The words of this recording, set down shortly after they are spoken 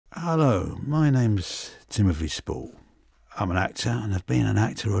Hello, my name's Timothy Spall. I'm an actor and have been an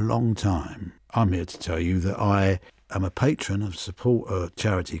actor a long time. I'm here to tell you that I am a patron of a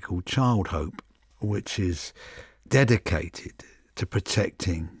charity called ChildHope, which is dedicated to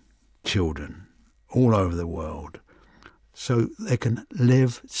protecting children all over the world so they can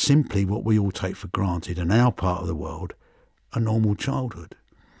live simply what we all take for granted in our part of the world, a normal childhood.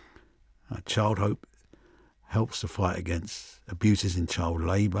 ChildHope helps to fight against abuses in child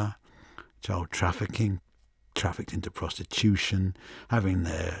labour, child trafficking, trafficked into prostitution, having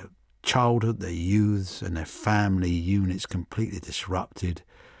their childhood, their youths and their family units completely disrupted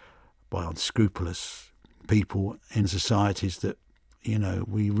by unscrupulous people in societies that,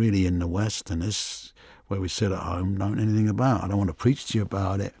 we really in the West and this, where we sit at home, don't know anything about. I don't want to preach to you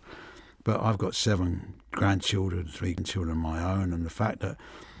about it, but I've got 7 grandchildren, 3 children of my own, and the fact that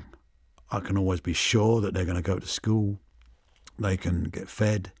I can always be sure that they're going to go to school, they can get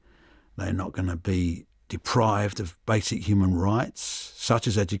fed, they're not going to be deprived of basic human rights, such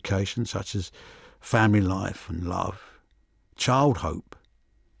as education, such as family life and love. ChildHope,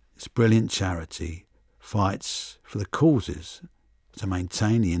 this brilliant charity, fights for the causes to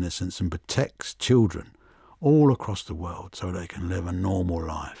maintain the innocence and protects children all across the world so they can live a normal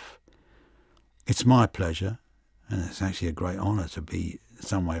life. It's my pleasure, and it's actually a great honour to be in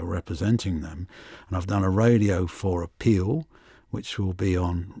some way representing them. And I've done a Radio 4 appeal, which will be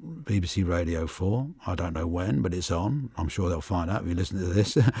on BBC Radio 4. I don't know when, but it's on. I'm sure they'll find out if you listen to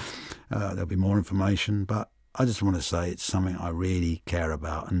this. There'll be more information. But I just want to say it's something I really care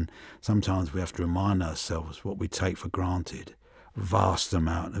about. And sometimes we have to remind ourselves what we take for granted. A vast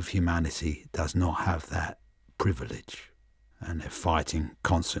amount of humanity does not have that privilege. And they're fighting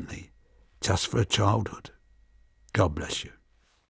constantly just for a childhood. God bless you.